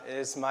It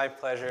is my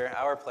pleasure,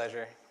 our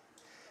pleasure,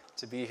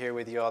 to be here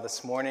with you all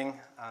this morning.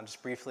 I'll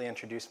just briefly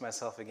introduce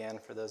myself again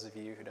for those of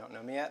you who don't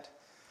know me yet.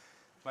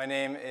 My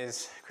name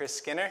is Chris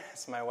Skinner.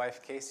 It's my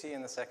wife, Casey,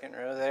 in the second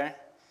row there.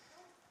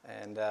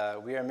 And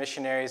we are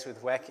missionaries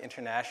with WEC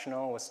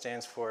International, which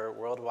stands for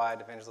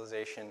Worldwide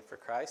Evangelization for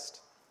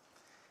Christ,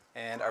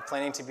 and are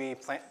planning to be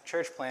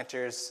church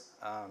planters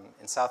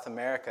in South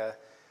America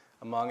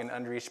among an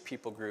unreached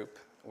people group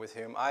with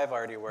whom I have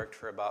already worked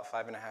for about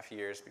 5.5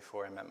 years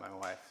before I met my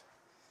wife.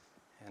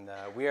 And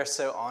we are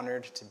so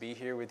honored to be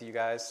here with you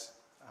guys,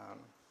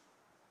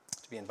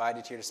 to be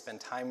invited here to spend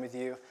time with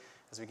you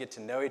as we get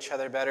to know each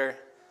other better,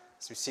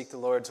 as we seek the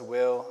Lord's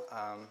will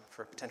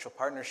for potential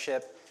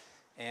partnership,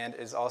 and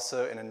it is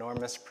also an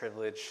enormous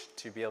privilege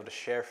to be able to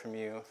share from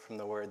you from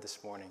the Word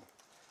this morning.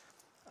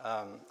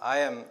 I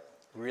am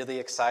really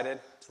excited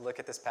to look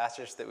at this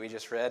passage that we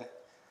just read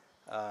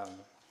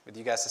with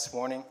you guys this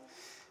morning,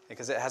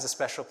 because it has a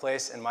special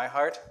place in my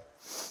heart.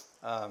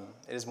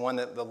 It is one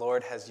that the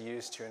Lord has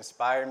used to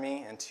inspire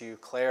me and to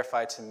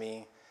clarify to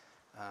me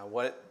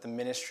what the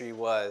ministry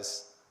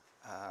was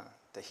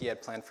that He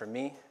had planned for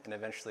me and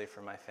eventually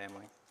for my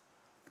family.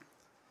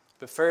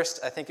 But first,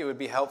 I think it would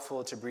be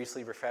helpful to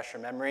briefly refresh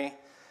your memory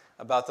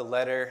about the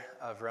letter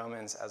of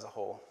Romans as a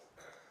whole.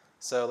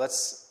 So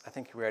I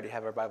think we already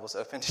have our Bibles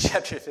open to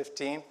chapter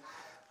 15.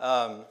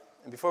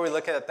 And before we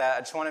look at that, I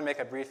just want to make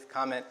a brief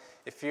comment.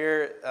 If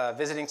you're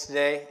visiting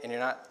today and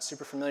you're not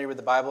super familiar with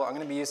the Bible, I'm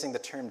going to be using the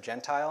term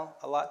Gentile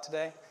a lot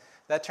today.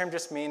 That term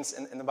just means,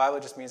 in the Bible,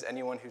 it just means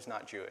anyone who's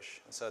not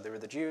Jewish. And so there were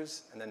the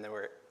Jews, and then there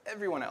were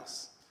everyone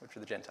else, which were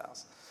the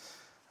Gentiles.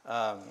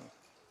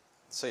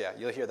 So yeah,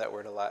 you'll hear that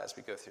word a lot as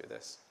we go through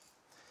this.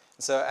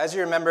 And so as you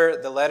remember,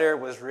 the letter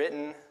was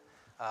written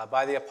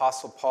by the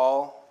Apostle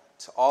Paul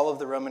to all of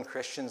the Roman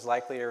Christians,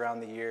 likely around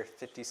the year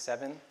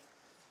 57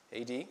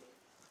 AD.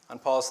 On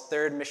Paul's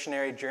third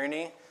missionary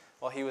journey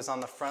while he was on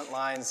the front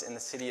lines in the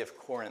city of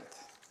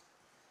Corinth.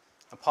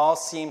 Now, Paul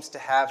seems to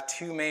have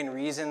two main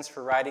reasons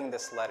for writing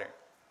this letter.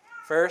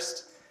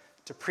 First,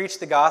 to preach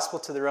the gospel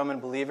to the Roman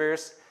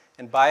believers,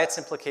 and by its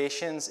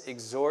implications,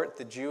 exhort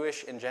the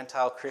Jewish and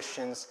Gentile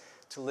Christians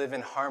to live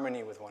in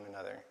harmony with one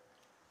another,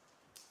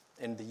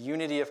 in the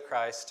unity of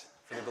Christ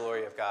for the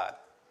glory of God.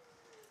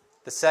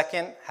 The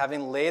second,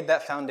 having laid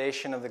that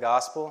foundation of the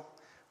gospel,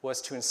 was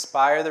to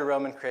inspire the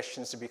Roman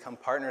Christians to become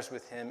partners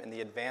with him in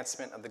the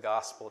advancement of the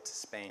gospel to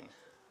Spain.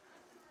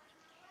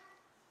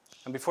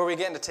 And before we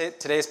get into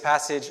today's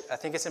passage, I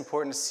think it's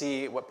important to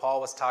see what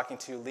Paul was talking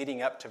to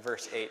leading up to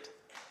verse 8.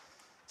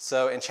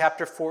 So in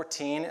chapter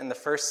 14, in the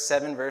first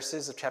 7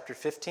 verses of chapter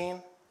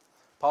 15,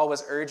 Paul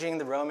was urging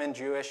the Roman,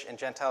 Jewish, and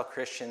Gentile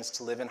Christians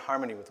to live in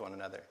harmony with one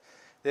another.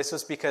 This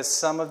was because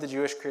some of the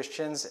Jewish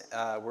Christians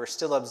were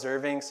still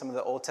observing some of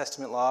the Old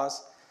Testament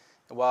laws,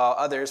 while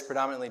others,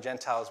 predominantly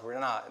Gentiles, were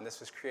not, and this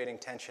was creating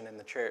tension in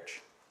the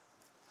church.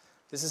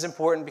 This is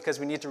important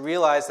because we need to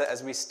realize that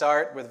as we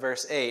start with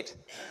verse 8,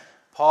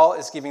 Paul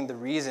is giving the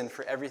reason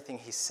for everything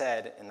he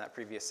said in that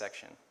previous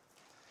section.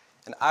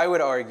 And I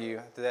would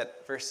argue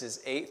that verses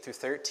 8 through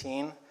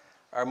 13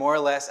 are more or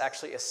less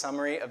actually a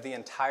summary of the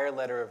entire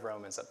letter of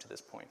Romans up to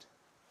this point.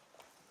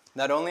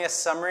 Not only a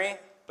summary,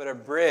 but a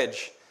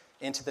bridge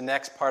into the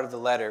next part of the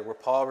letter, where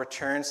Paul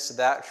returns to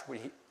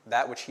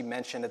that which he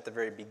mentioned at the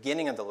very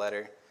beginning of the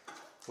letter,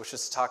 which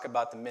was to talk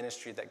about the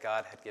ministry that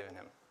God had given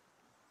him.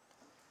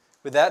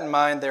 With that in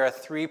mind, there are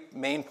 3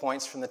 main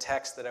points from the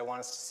text that I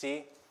want us to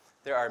see.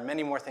 There are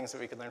many more things that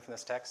we could learn from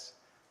this text,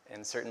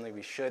 and certainly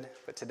we should,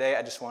 but today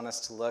I just want us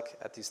to look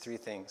at these 3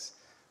 things.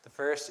 The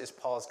first is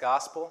Paul's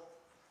gospel,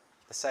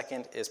 the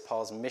second is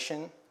Paul's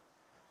mission,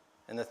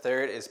 and the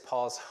third is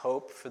Paul's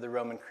hope for the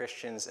Roman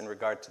Christians in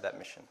regard to that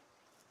mission.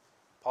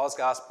 Paul's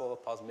gospel,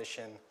 Paul's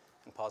mission,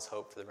 and Paul's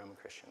hope for the Roman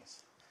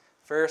Christians.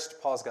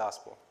 First, Paul's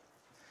gospel.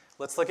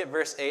 Let's look at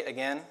verse 8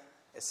 again.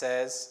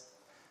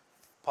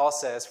 Paul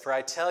says, "For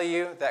I tell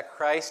you that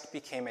Christ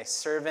became a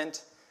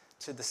servant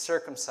to the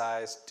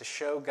circumcised to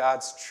show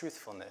God's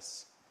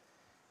truthfulness,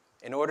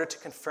 in order to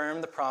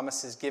confirm the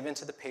promises given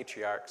to the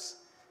patriarchs,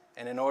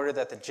 and in order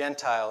that the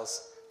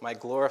Gentiles might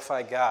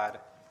glorify God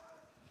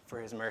for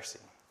his mercy."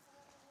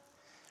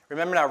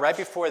 Remember now, right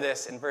before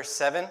this, in verse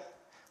 7,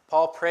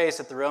 Paul prays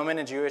that the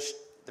Roman Jewish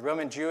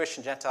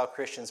and Gentile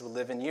Christians would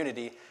live in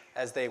unity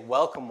as they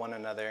welcome one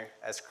another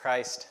as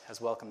Christ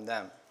has welcomed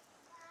them.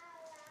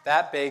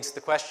 That begs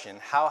the question,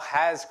 how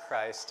has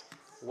Christ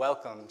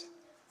welcomed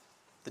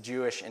the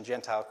Jewish and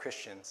Gentile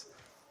Christians?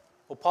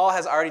 Well, Paul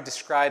has already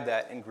described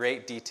that in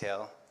great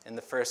detail in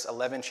the first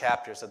 11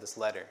 chapters of this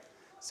letter.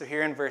 So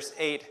here in verse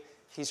 8,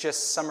 he's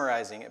just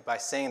summarizing it by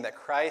saying that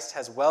Christ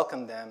has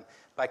welcomed them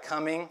by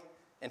coming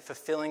and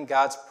fulfilling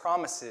God's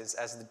promises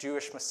as the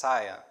Jewish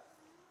Messiah,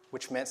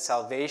 which meant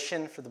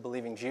salvation for the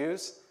believing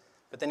Jews.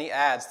 But then he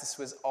adds, this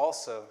was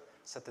also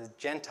so that the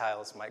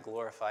Gentiles might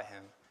glorify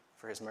him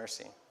for his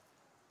mercy.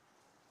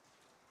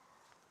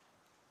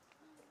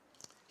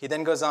 He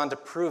then goes on to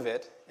prove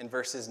it in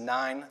verses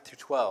 9 through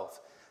 12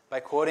 by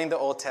quoting the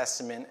Old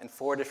Testament in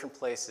 4 different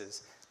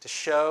places to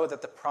show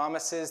that the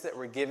promises that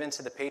were given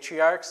to the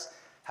patriarchs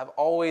have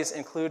always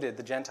included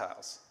the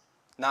Gentiles,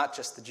 not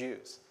just the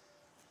Jews.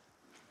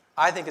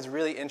 I think it's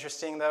really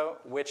interesting, though,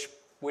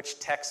 which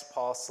text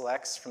Paul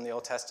selects from the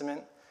Old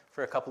Testament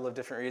for a couple of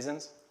different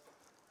reasons.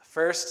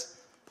 First,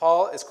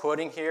 Paul is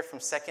quoting here from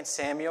 2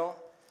 Samuel,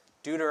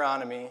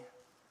 Deuteronomy,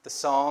 the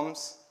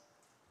Psalms,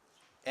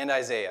 and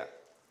Isaiah,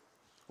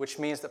 which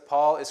means that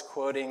Paul is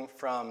quoting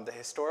from the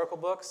historical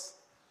books,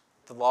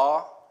 the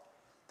law,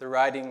 the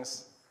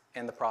writings,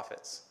 and the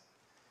prophets.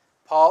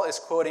 Paul is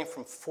quoting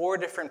from 4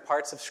 different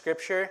parts of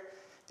Scripture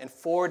and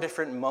 4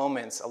 different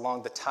moments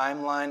along the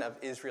timeline of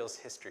Israel's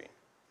history.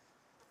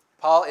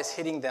 Paul is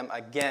hitting them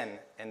again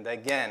and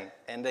again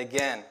and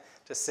again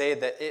to say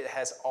that it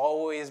has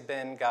always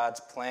been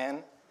God's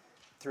plan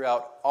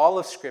throughout all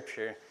of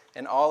Scripture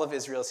and all of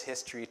Israel's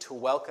history to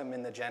welcome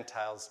in the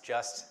Gentiles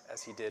just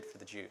as he did for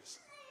the Jews.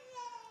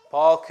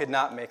 Paul could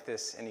not make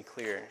this any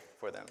clearer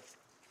for them.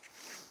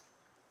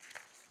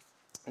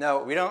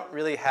 No, we don't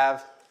really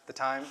have the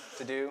time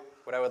to do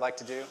what I would like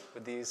to do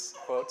with these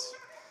quotes.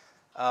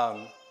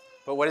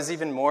 But what is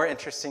even more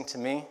interesting to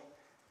me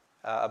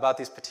about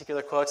these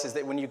particular quotes is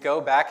that when you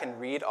go back and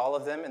read all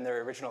of them in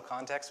their original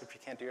context, which we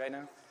can't do right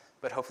now,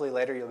 but hopefully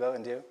later you'll go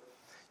and do,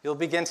 you'll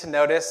begin to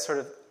notice sort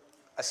of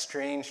a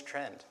strange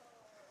trend.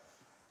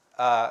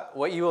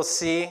 What you will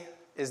see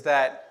is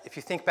that if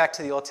you think back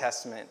to the Old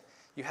Testament,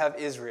 you have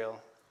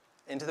Israel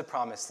into the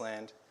Promised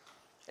Land,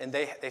 and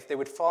if they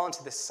would fall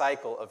into this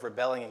cycle of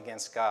rebelling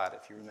against God,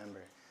 if you remember.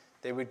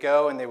 They would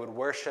go and they would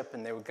worship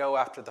and they would go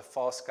after the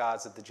false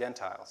gods of the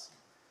Gentiles,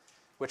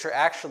 which are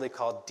actually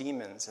called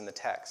demons in the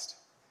text.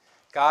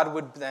 God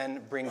would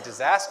then bring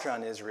disaster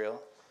on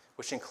Israel,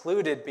 which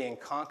included being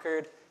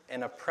conquered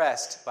and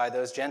oppressed by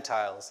those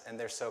Gentiles and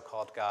their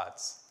so-called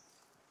gods.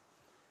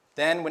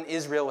 Then, when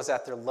Israel was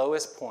at their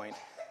lowest point,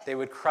 they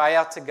would cry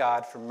out to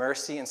God for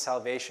mercy and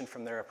salvation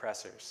from their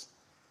oppressors.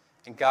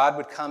 And God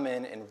would come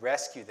in and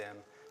rescue them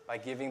by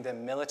giving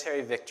them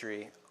military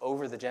victory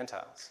over the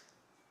Gentiles.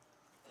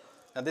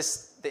 Now,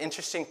 the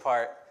interesting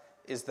part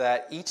is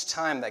that each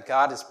time that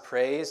God is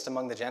praised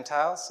among the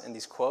Gentiles in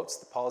these quotes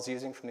that Paul is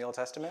using from the Old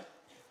Testament,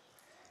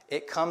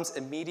 it comes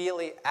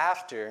immediately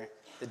after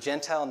the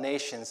Gentile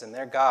nations and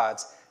their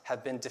gods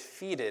have been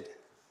defeated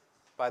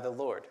by the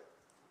Lord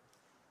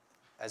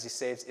as he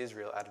saves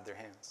Israel out of their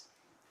hands.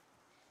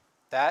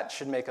 That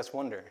should make us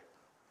wonder,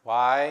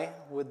 why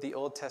would the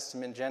Old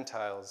Testament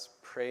Gentiles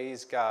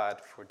praise God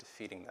for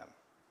defeating them?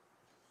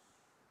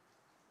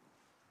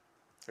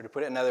 Or to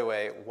put it another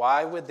way,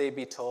 why would they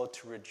be told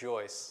to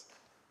rejoice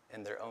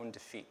in their own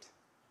defeat?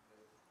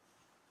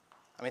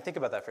 I mean, think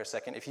about that for a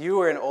second. If you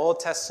were an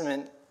Old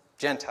Testament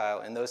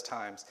Gentile in those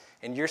times,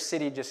 and your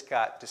city just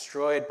got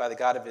destroyed by the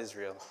God of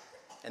Israel,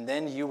 and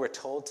then you were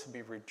told to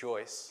be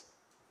rejoice,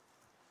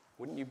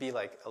 wouldn't you be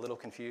like a little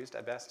confused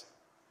at best?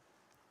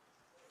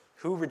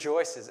 Who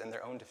rejoices in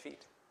their own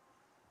defeat?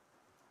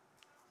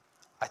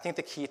 I think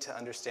the key to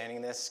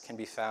understanding this can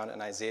be found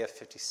in Isaiah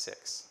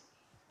 56.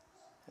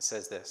 It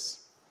says this: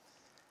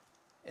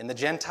 "And the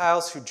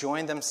Gentiles who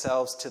join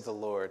themselves to the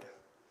Lord,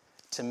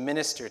 to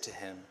minister to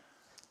him,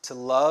 to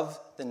love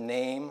the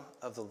name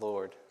of the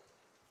Lord,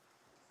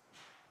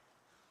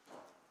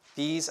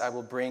 these I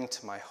will bring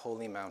to my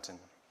holy mountain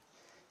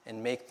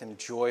and make them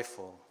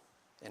joyful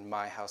in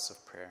my house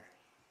of prayer.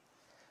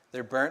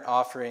 Their burnt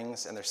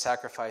offerings and their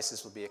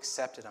sacrifices will be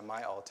accepted on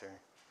my altar,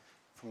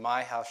 for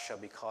my house shall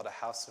be called a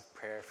house of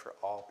prayer for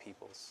all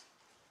peoples.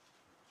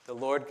 The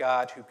Lord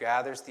God who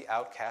gathers the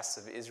outcasts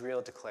of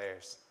Israel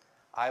declares,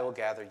 I will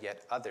gather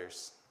yet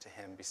others to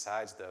him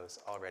besides those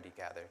already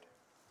gathered."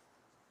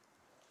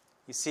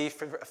 You see,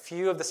 for a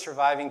few of the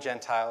surviving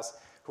Gentiles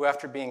who,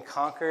 after being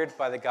conquered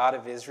by the God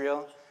of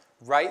Israel,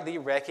 rightly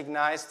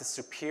recognized the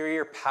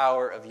superior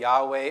power of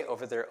Yahweh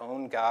over their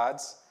own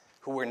gods,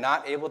 who were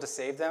not able to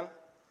save them,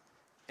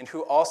 and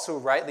who also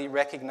rightly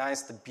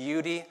recognized the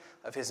beauty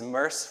of his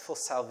merciful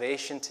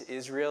salvation to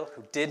Israel,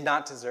 who did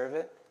not deserve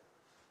it,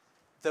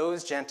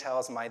 those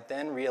Gentiles might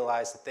then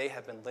realize that they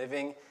have been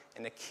living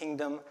in a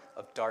kingdom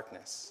of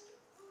darkness,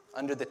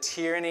 under the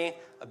tyranny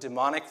of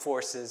demonic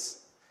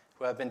forces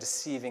who have been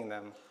deceiving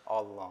them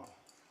all along.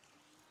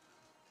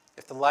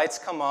 If the lights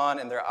come on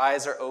and their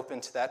eyes are open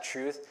to that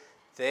truth,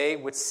 they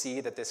would see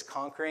that this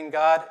conquering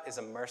God is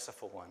a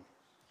merciful one.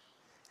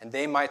 And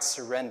they might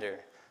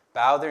surrender,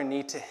 bow their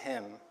knee to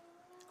him,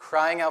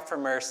 crying out for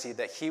mercy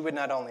that he would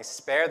not only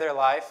spare their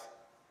life,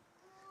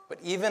 but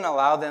even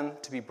allow them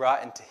to be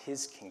brought into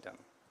his kingdom,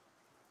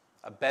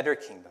 a better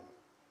kingdom,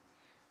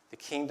 the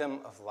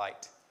kingdom of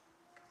light,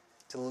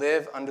 to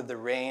live under the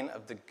reign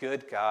of the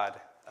good God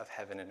of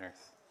heaven and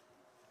earth.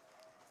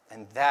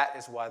 And that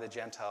is why the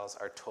Gentiles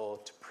are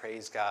told to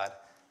praise God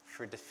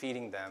for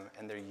defeating them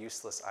and their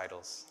useless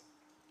idols.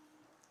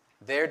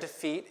 Their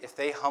defeat, if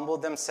they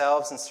humbled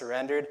themselves and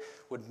surrendered,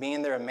 would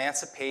mean their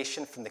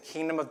emancipation from the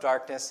kingdom of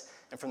darkness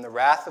and from the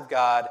wrath of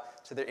God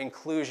to their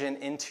inclusion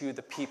into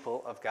the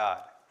people of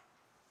God.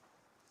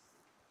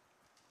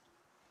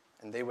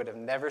 And they would have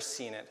never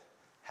seen it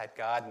had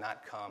God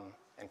not come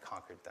and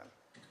conquered them.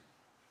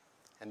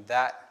 And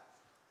that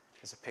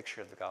is a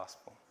picture of the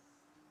gospel.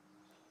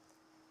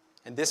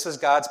 And this was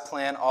God's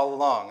plan all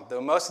along.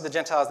 Though most of the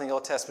Gentiles in the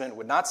Old Testament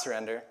would not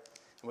surrender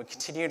and would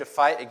continue to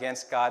fight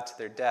against God to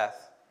their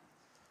death,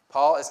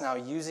 Paul is now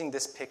using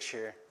this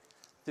picture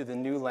through the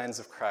new lens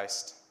of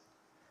Christ.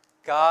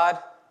 God,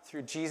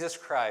 through Jesus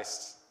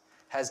Christ,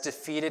 has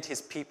defeated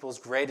his people's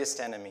greatest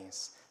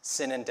enemies,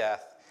 sin and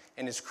death,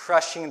 and is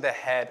crushing the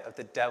head of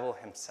the devil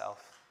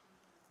himself,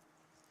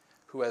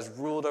 who has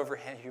ruled over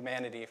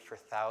humanity for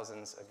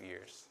thousands of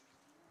years.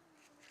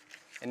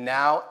 And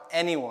now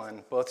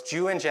anyone, both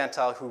Jew and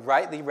Gentile, who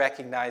rightly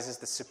recognizes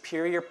the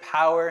superior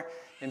power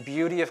and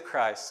beauty of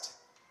Christ,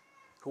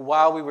 who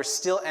while we were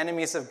still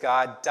enemies of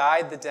God,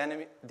 died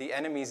the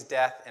enemy's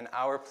death in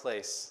our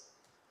place,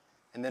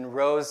 and then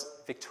rose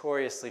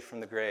victoriously from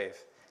the grave.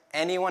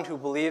 Anyone who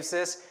believes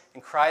this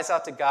and cries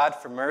out to God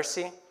for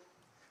mercy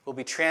will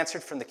be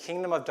transferred from the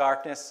kingdom of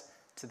darkness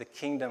to the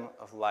kingdom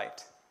of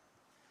light,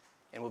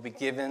 and will be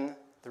given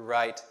the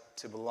right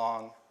to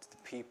belong to the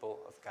people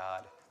of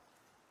God.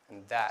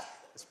 And that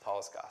is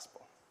Paul's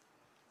gospel.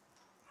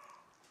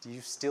 Do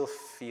you still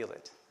feel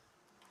it?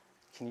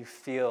 Can you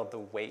feel the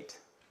weight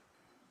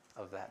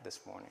of that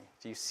this morning?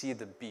 Do you see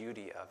the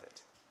beauty of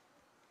it?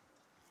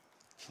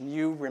 Can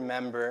you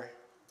remember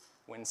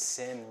when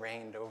sin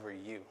reigned over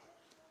you?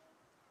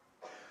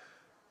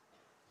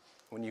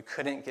 When you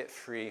couldn't get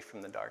free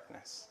from the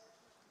darkness?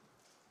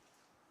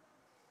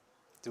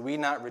 Do we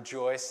not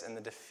rejoice in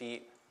the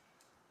defeat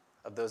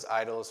of those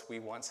idols we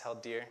once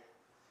held dear,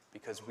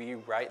 because we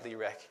rightly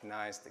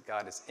recognize that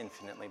God is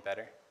infinitely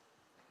better?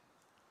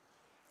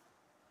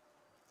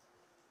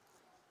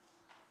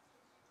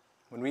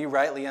 When we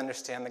rightly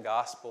understand the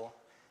gospel,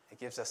 it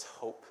gives us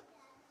hope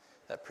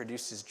that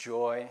produces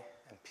joy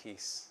and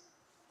peace.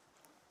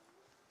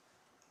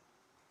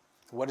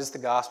 What does the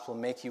gospel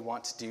make you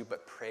want to do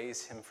but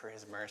praise him for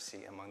his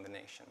mercy among the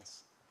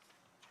nations?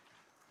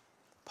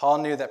 Paul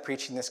knew that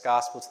preaching this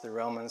gospel to the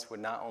Romans would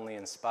not only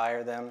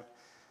inspire them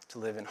to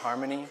live in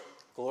harmony,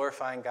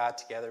 glorifying God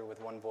together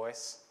with one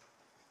voice,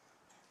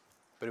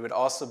 but it would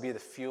also be the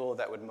fuel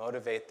that would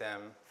motivate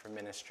them for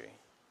ministry,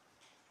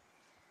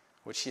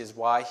 which is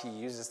why he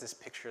uses this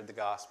picture of the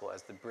gospel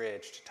as the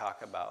bridge to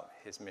talk about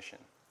his mission.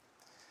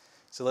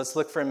 So let's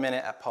look for a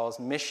minute at Paul's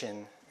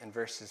mission in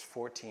verses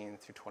 14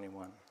 through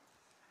 21.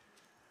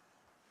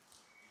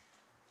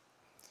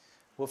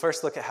 We'll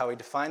first look at how he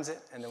defines it,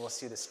 and then we'll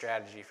see the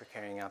strategy for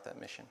carrying out that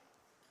mission.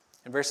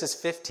 In verses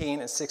 15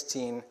 and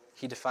 16,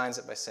 he defines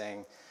it by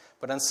saying,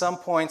 "But on some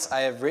points I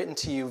have written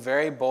to you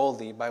very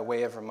boldly by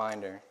way of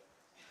reminder,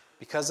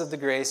 because of the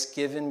grace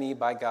given me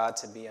by God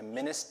to be a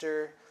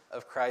minister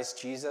of Christ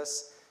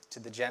Jesus to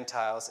the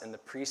Gentiles in the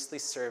priestly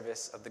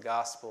service of the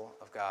gospel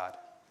of God,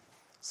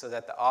 so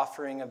that the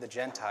offering of the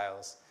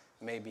Gentiles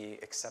may be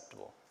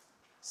acceptable,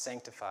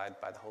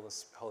 sanctified by the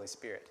Holy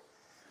Spirit."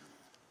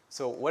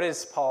 So what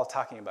is Paul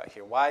talking about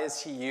here? Why is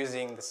he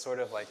using this sort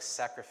of like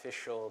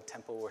sacrificial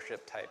temple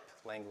worship type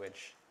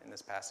language in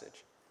this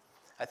passage?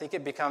 I think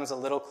it becomes a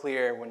little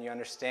clear when you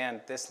understand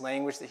this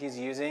language that he's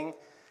using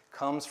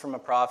comes from a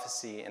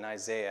prophecy in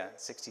Isaiah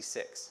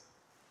 66.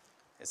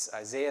 It's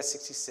Isaiah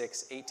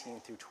 66,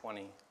 18 through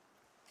 20.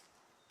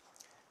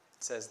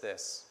 It says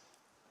this,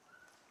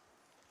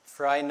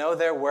 "For I know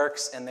their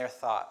works and their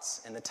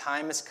thoughts, and the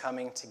time is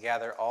coming to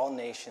gather all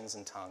nations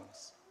and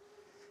tongues.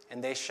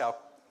 And they shall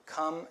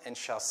come and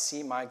shall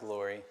see my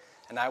glory,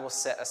 and I will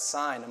set a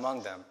sign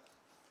among them.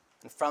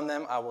 And from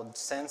them I will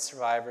send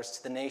survivors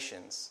to the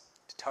nations,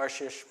 to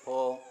Tarshish,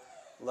 Pul,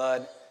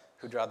 Lud,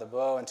 who draw the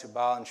bow, and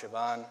Tubal and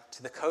Javan,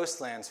 to the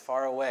coastlands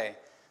far away,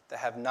 that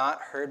have not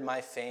heard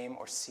my fame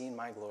or seen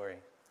my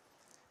glory.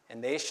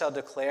 And they shall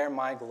declare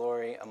my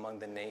glory among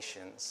the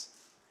nations."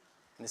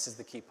 And this is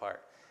the key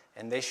part.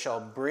 "And they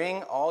shall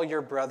bring all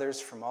your brothers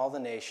from all the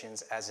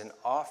nations as an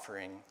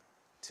offering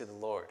to the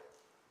Lord,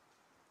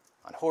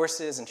 on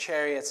horses and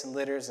chariots and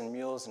litters and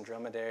mules and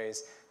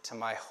dromedaries, to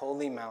my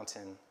holy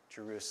mountain,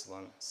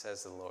 Jerusalem,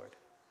 says the Lord.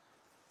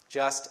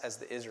 Just as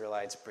the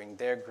Israelites bring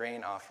their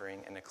grain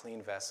offering in a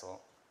clean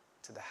vessel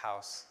to the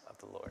house of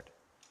the Lord."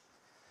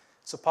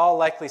 So Paul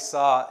likely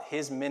saw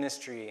his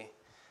ministry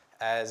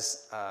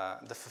as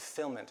the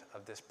fulfillment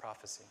of this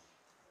prophecy,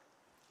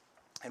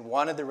 and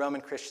wanted the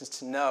Roman Christians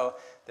to know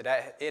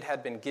that it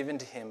had been given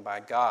to him by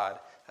God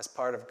as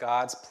part of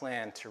God's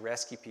plan to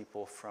rescue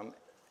people from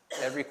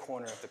every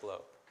corner of the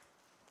globe.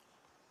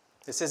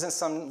 This isn't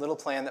some little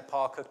plan that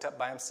Paul cooked up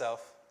by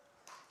himself.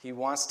 He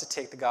wants to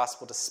take the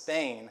gospel to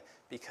Spain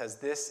because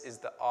this is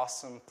the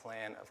awesome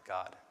plan of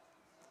God.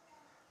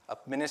 A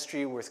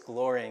ministry worth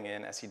glorying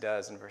in, as he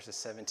does in verses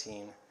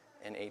 17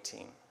 and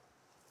 18.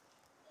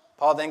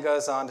 Paul then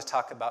goes on to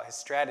talk about his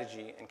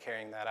strategy in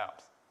carrying that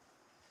out.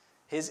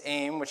 His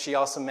aim, which he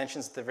also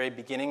mentions at the very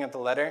beginning of the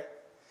letter,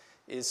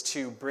 is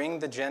to bring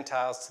the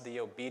Gentiles to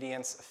the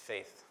obedience of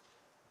faith.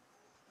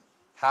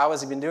 How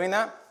has he been doing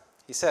that?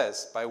 He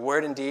says, by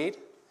word and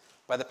deed,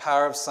 by the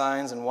power of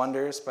signs and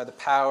wonders, by the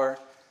power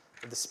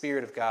of the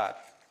Spirit of God.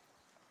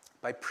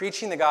 By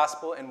preaching the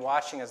gospel and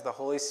watching as the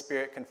Holy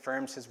Spirit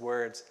confirms his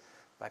words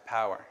by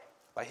power,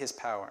 by his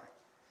power.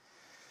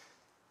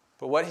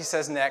 But what he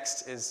says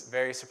next is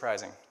very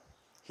surprising.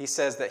 He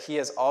says that he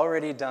has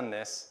already done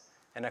this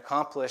and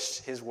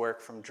accomplished his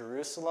work from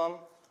Jerusalem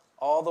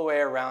all the way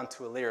around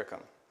to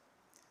Illyricum.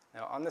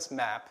 Now, on this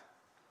map,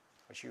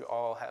 which you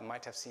all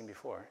might have seen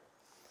before,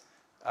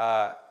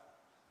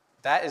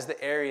 that is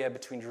the area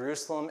between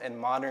Jerusalem and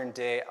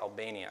modern-day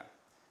Albania.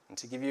 And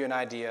to give you an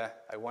idea,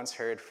 I once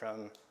heard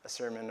from a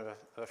sermon of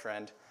a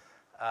friend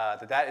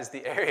that is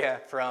the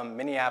area from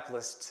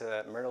Minneapolis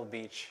to Myrtle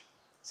Beach,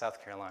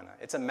 South Carolina.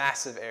 It's a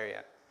massive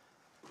area.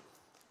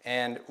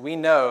 And we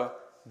know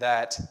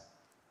that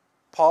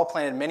Paul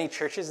planted many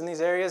churches in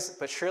these areas,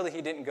 but surely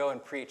he didn't go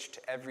and preach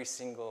to every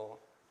single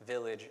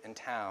village and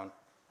town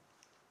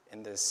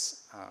in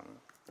this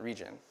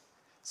region.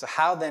 So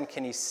how then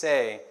can he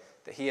say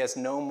that he has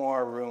no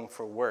more room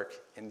for work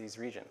in these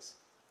regions?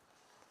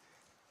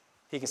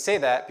 He can say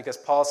that because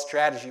Paul's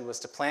strategy was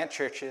to plant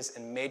churches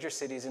in major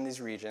cities in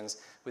these regions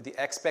with the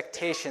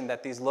expectation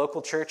that these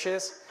local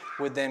churches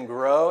would then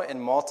grow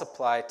and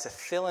multiply to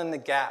fill in the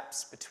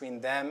gaps between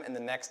them and the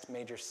next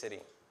major city.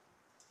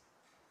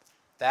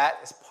 That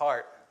is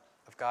part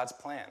of God's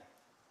plan.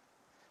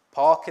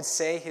 Paul could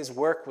say his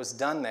work was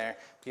done there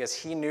because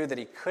he knew that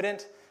he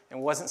couldn't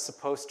and wasn't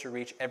supposed to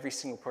reach every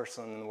single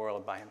person in the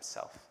world by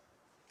himself.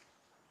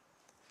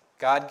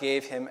 God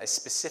gave him a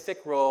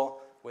specific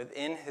role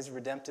within his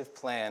redemptive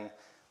plan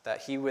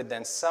that he would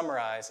then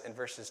summarize in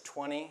verses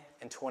 20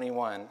 and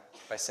 21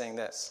 by saying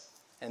this,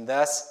 "And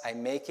thus I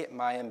make it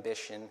my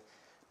ambition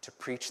to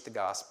preach the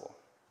gospel,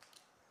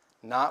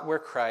 not where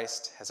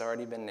Christ has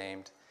already been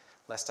named,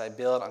 lest I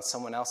build on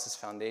someone else's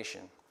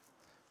foundation.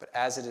 But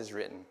as it is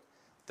written,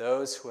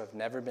 those who have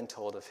never been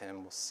told of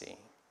him will see,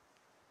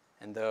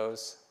 and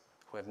those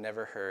who have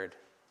never heard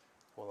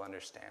will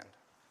understand."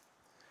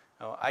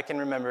 Now, I can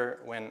remember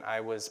when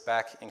I was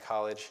back in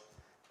college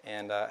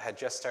and had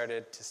just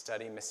started to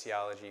study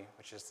missiology,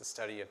 which is the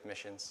study of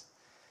missions.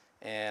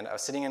 And I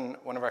was sitting in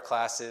one of our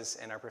classes,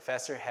 and our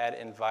professor had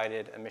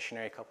invited a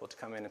missionary couple to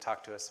come in and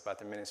talk to us about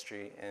their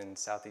ministry in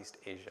Southeast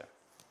Asia.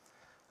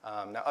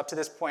 Now, up to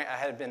this point, I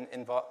had been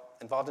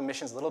involved in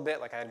missions a little bit,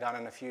 like I had gone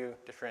on a few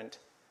different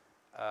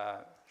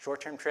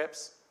short-term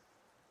trips.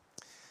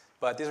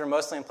 But these were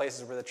mostly in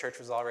places where the church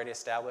was already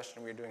established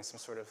and we were doing some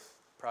sort of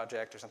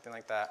project or something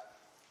like that.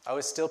 I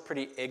was still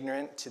pretty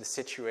ignorant to the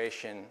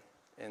situation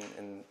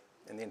in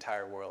the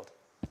entire world.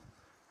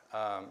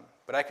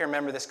 But I can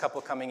remember this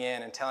couple coming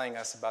in and telling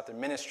us about their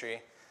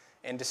ministry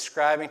and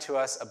describing to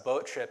us a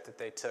boat trip that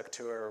they took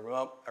to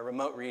a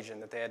remote region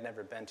that they had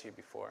never been to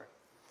before.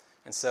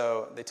 And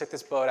so they took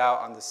this boat out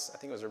on this, I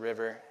think it was a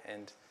river,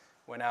 and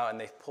went out and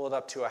they pulled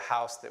up to a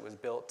house that was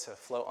built to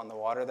float on the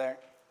water there.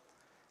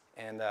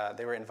 And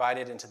they were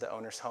invited into the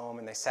owner's home,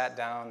 and they sat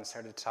down and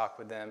started to talk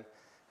with them.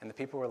 And the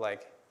people were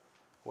like,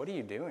 "What are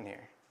you doing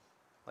here?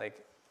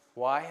 Like,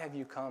 why have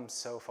you come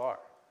so far?"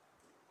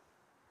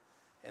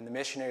 And the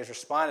missionaries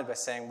responded by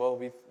saying, "Well,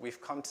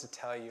 we've come to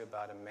tell you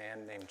about a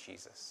man named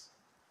Jesus."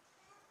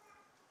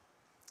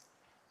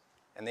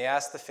 And they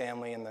asked the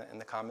family in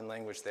the common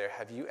language there,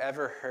 "Have you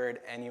ever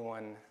heard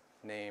anyone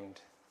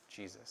named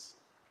Jesus?"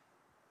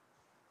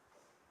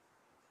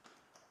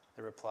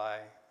 The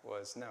reply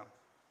was, "No.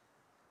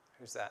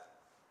 Who's that?"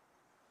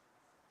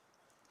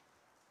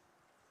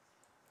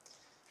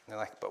 And they're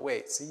like, "But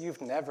wait, so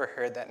you've never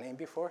heard that name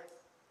before?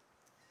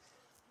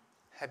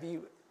 Have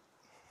you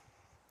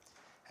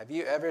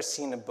ever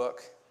seen a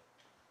book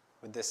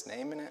with this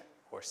name in it,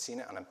 or seen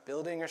it on a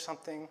building or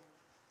something?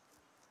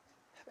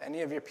 Have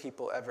any of your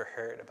people ever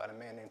heard about a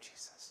man named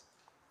Jesus?"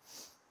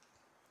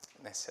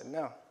 And they said,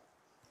 "No,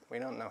 we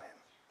don't know him."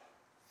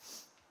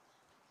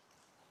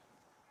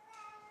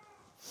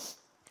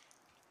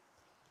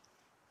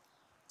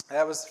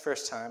 That was the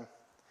first time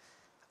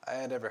I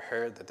had ever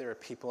heard that there are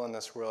people in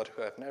this world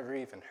who have never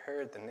even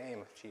heard the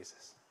name of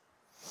Jesus.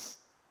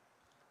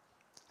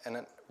 And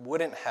it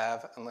wouldn't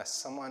have unless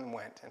someone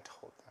went and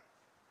told them.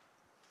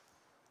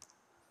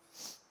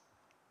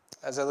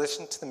 As I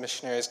listened to the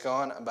missionaries go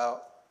on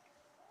about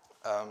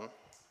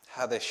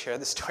how they share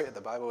the story of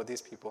the Bible with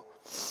these people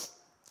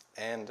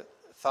and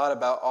thought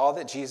about all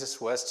that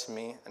Jesus was to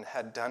me and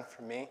had done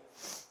for me,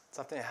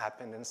 something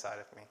happened inside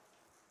of me.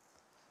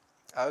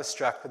 I was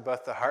struck with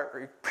both the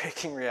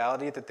heartbreaking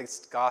reality that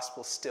this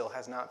gospel still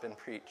has not been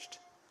preached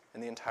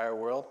in the entire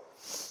world,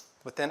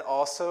 but then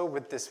also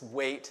with this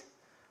weight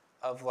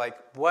of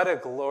what a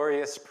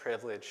glorious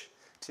privilege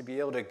to be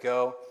able to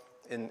go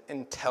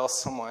and tell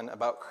someone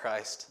about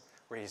Christ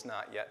where he's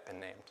not yet been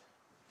named.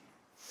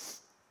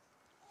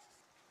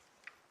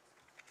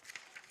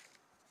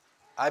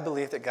 I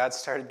believe that God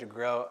started to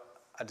grow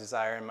a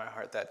desire in my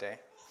heart that day.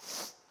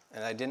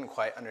 And I didn't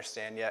quite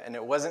understand yet. And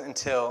it wasn't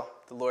until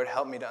the Lord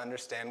helped me to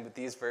understand with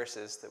these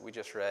verses that we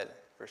just read,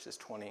 verses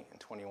 20 and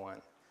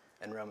 21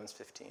 in Romans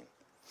 15.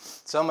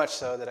 So much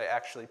so that I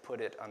actually put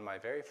it on my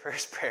very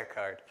first prayer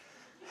card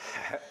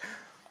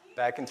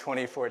back in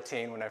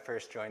 2014 when I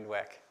first joined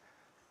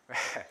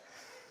WEC.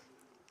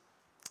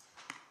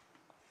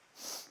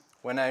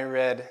 When I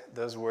read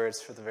those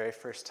words for the very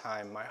first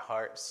time, my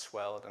heart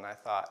swelled and I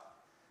thought,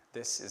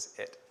 this is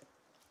it.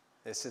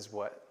 this is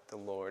what the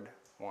Lord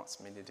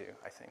wants me to do,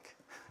 I think.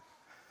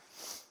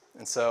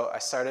 And so I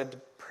started to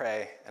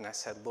pray, and I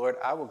said, Lord,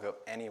 I will go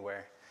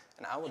anywhere,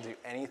 and I will do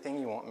anything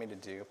you want me to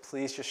do.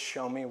 Please just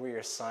show me where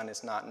your Son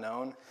is not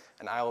known,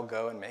 and I will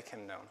go and make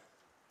him known.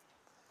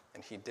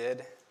 And he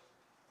did,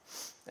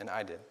 and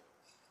I did.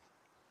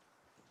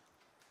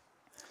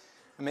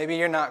 And maybe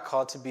you're not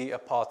called to be a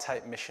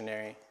Paul-type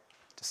missionary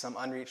to some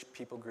unreached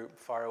people group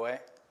far away,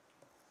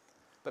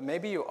 but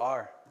maybe you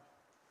are.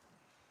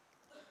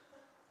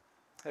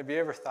 Have you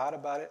ever thought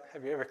about it?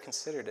 Have you ever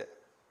considered it?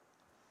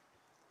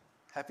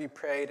 Have you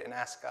prayed and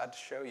asked God to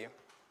show you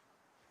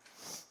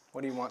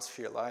what he wants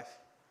for your life?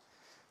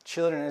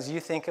 Children, as you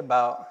think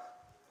about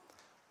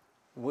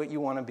what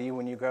you want to be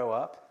when you grow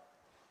up,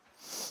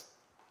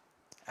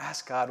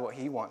 ask God what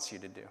he wants you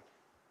to do.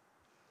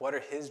 What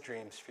are his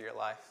dreams for your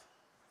life?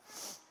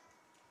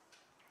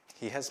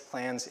 He has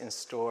plans in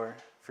store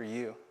for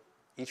you,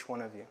 each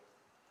one of you.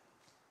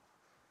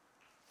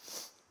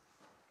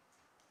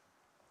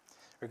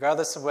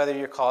 Regardless of whether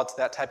you're called to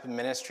that type of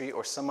ministry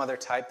or some other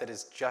type that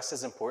is just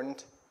as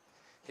important,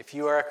 if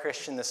you are a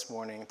Christian this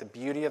morning, the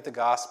beauty of the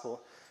gospel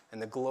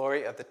and the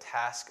glory of the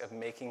task of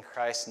making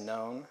Christ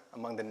known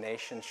among the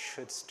nations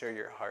should stir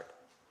your heart.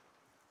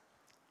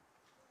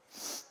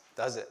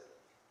 Does it?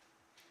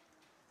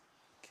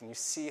 Can you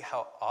see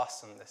how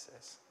awesome this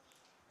is?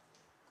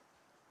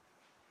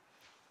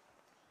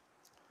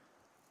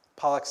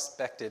 Paul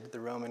expected the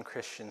Roman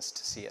Christians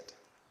to see it.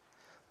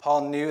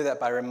 Paul knew that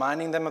by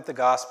reminding them of the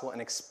gospel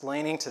and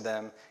explaining to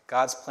them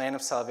God's plan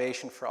of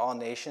salvation for all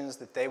nations,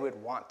 that they would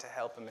want to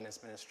help him in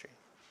his ministry.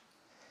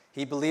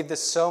 He believed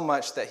this so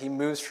much that he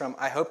moves from,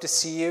 I hope to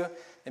see you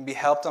and be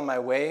helped on my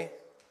way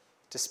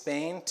to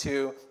Spain,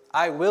 to,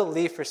 I will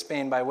leave for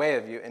Spain by way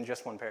of you, in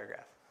just one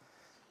paragraph.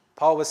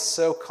 Paul was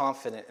so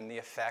confident in the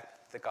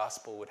effect the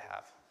gospel would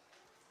have.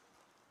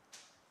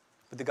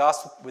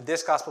 With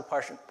this gospel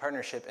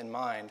partnership in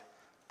mind,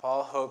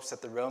 Paul hopes for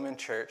the Roman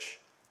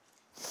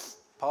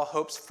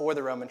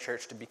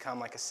church to become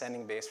like a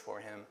sending base for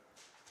him.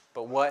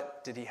 But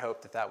what did he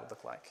hope that would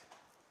look like?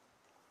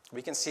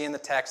 We can see in the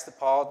text that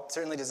Paul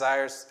certainly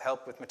desires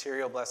help with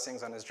material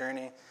blessings on his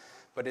journey,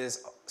 but it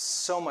is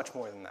so much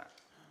more than that.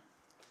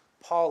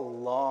 Paul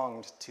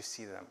longed to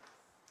see them,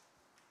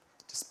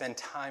 to spend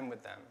time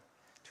with them,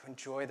 to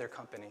enjoy their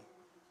company,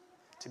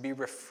 to be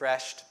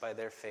refreshed by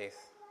their faith.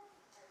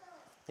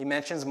 He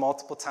mentions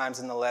multiple times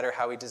in the letter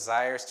how he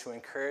desires to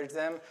encourage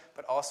them,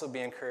 but also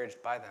be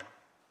encouraged by them.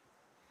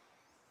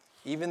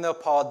 Even though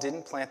Paul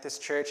didn't plant this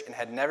church and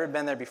had never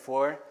been there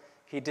before,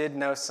 he did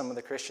know some of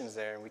the Christians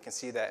there, and we can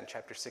see that in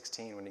chapter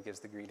 16 when he gives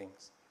the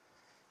greetings.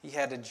 He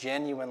had a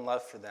genuine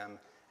love for them,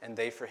 and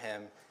they for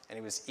him, and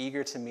he was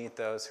eager to meet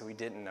those who he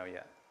didn't know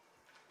yet.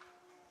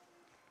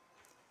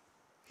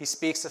 He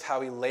speaks of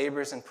how he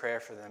labors in prayer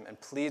for them and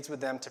pleads with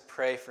them to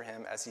pray for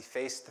him as he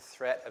faced the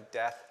threat of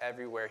death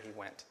everywhere he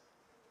went.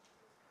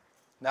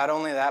 Not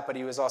only that, but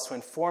he was also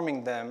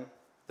informing them,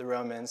 the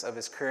Romans, of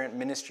his current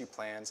ministry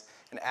plans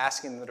and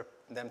asking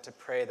them to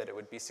pray that it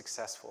would be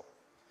successful,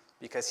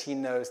 because he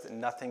knows that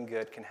nothing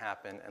good can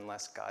happen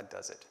unless God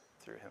does it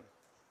through him.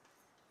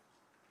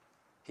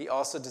 He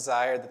also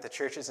desired that the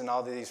churches in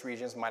all of these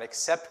regions might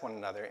accept one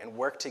another and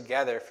work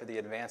together for the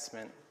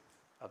advancement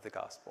of the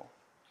gospel.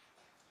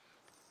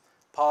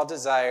 Paul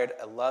desired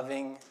a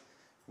loving,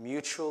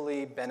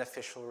 mutually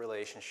beneficial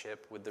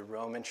relationship with the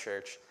Roman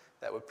church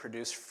that would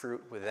produce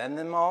fruit within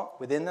them all,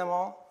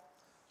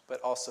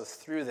 but also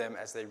through them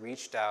as they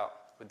reached out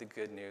with the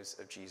good news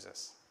of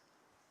Jesus.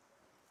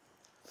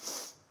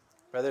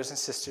 Brothers and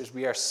sisters,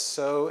 we are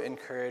so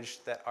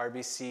encouraged that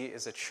RBC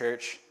is a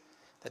church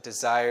that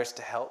desires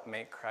to help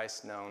make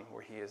Christ known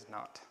where he is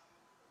not.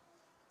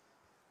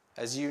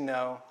 As you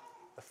know,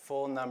 the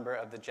full number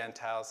of the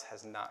Gentiles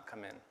has not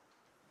come in.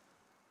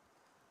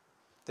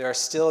 There are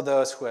still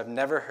those who have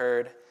never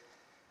heard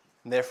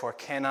and therefore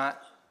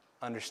cannot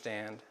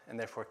understand and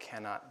therefore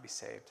cannot be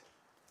saved.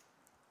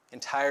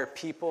 Entire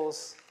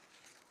peoples,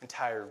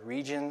 entire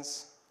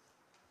regions,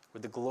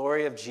 with the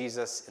glory of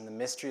Jesus in the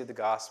mystery of the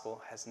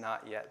gospel has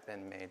not yet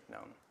been made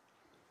known.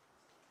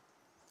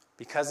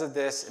 Because of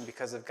this and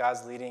because of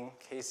God's leading,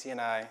 Casey and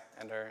I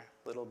and our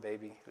little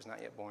baby, who's not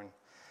yet born,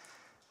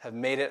 have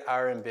made it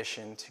our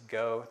ambition to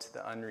go to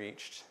the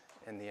unreached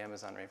in the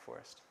Amazon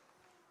rainforest,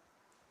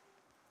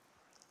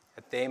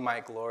 that they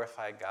might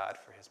glorify God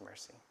for his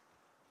mercy.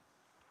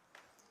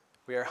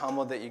 We are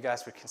humbled that you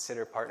guys would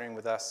consider partnering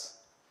with us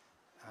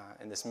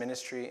in this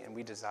ministry, and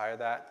we desire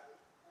that.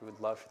 We would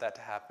love for that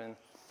to happen.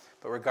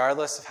 But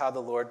regardless of how the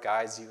Lord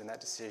guides you in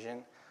that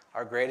decision,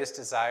 our greatest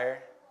desire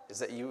is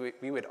that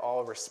we would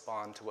all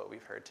respond to what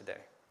we've heard today.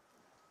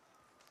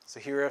 So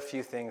here are a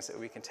few things that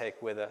we can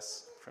take with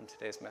us from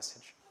today's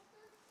message,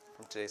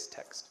 from today's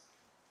text.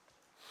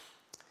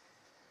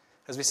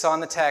 As we saw in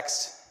the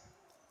text,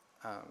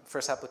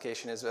 first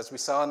application is, as we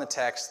saw in the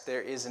text,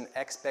 there is an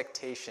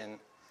expectation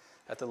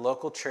that the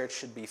local church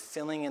should be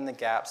filling in the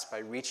gaps by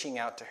reaching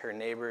out to her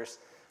neighbors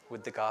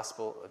with the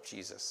gospel of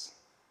Jesus.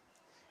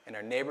 In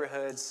our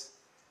neighborhoods,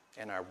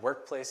 in our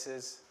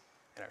workplaces,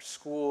 in our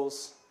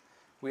schools.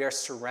 We are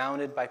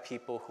surrounded by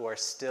people who are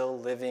still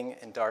living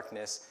in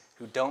darkness,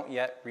 who don't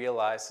yet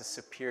realize the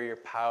superior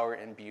power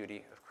and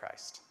beauty of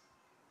Christ.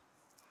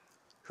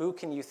 Who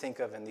can you think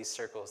of in these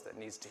circles that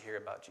needs to hear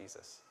about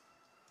Jesus?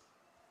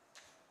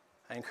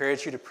 I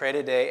encourage you to pray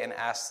today and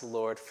ask the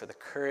Lord for the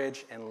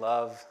courage and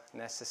love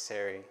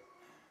necessary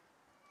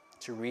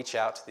to reach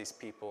out to these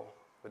people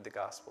with the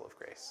gospel of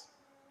grace.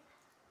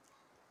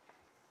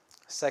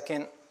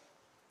 Second,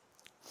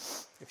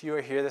 if you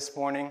are here this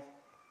morning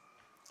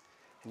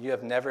and you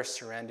have never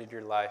surrendered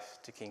your life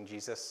to King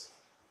Jesus,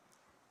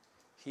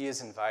 he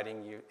is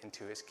inviting you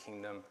into his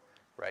kingdom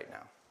right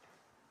now.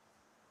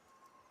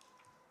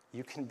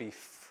 You can be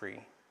free.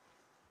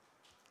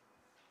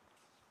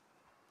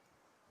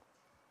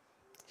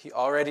 He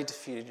already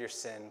defeated your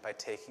sin by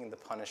taking the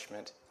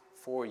punishment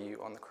for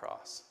you on the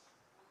cross.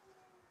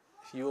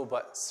 If you will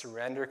but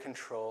surrender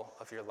control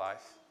of your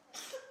life,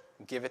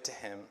 give it to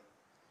him,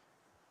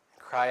 and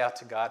cry out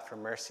to God for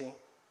mercy,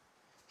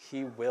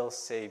 he will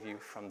save you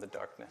from the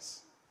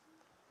darkness.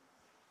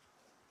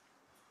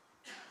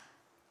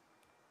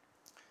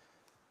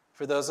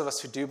 For those of us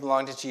who do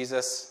belong to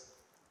Jesus,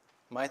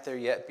 might there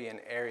yet be an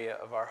area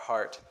of our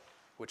heart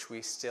which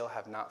we still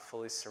have not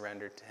fully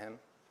surrendered to him?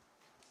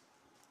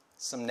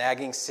 Some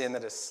nagging sin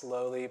that is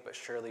slowly but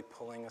surely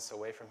pulling us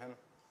away from him?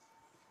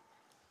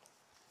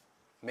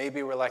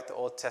 Maybe we're like the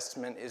Old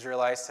Testament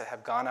Israelites that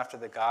have gone after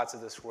the gods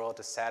of this world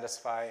to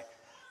satisfy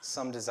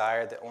some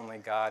desire that only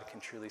God can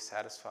truly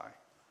satisfy.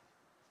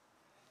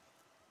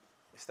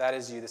 If that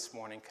is you this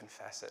morning,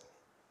 confess it.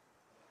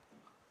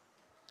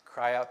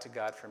 Cry out to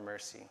God for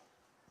mercy.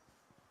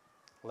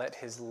 Let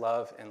his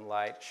love and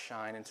light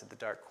shine into the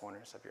dark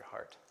corners of your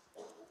heart.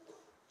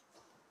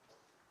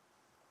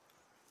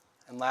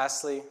 And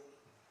lastly,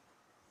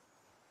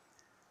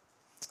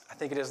 I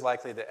think it is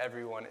likely that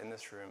everyone in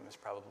this room is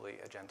probably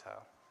a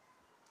Gentile,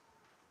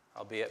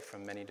 albeit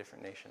from many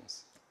different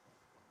nations.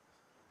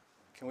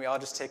 Can we all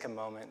just take a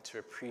moment to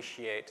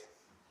appreciate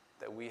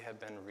that we have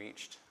been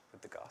reached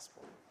with the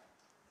gospel?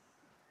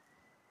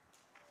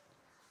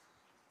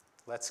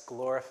 Let's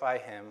glorify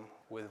him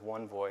with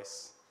one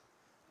voice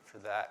for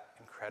that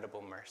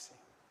incredible mercy.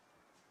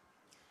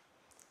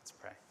 Let's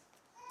pray.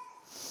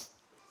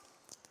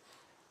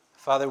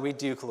 Father, we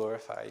do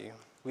glorify you.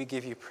 We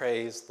give you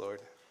praise,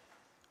 Lord.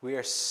 We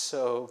are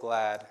so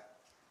glad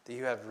that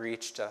you have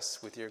reached us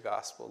with your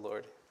gospel,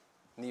 Lord,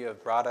 and you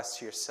have brought us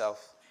to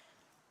yourself.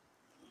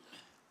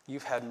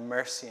 You've had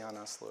mercy on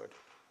us, Lord.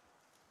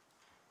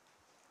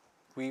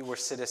 We were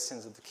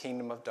citizens of the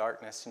kingdom of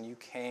darkness, and you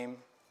came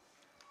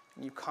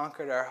and you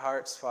conquered our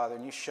hearts, Father,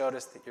 and you showed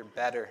us that you're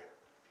better,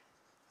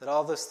 that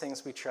all those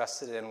things we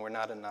trusted in were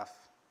not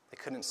enough. They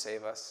couldn't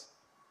save us.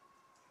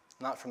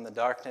 Not from the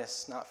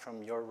darkness, not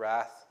from your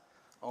wrath.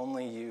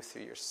 Only you,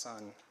 through your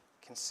Son,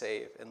 can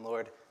save. And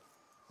Lord,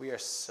 we are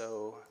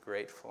so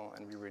grateful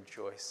and we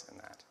rejoice in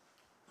that.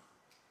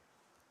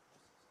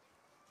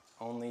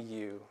 Only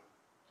you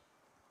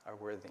are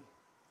worthy.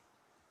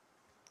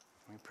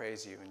 We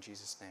praise you in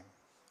Jesus' name.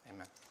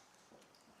 Amen.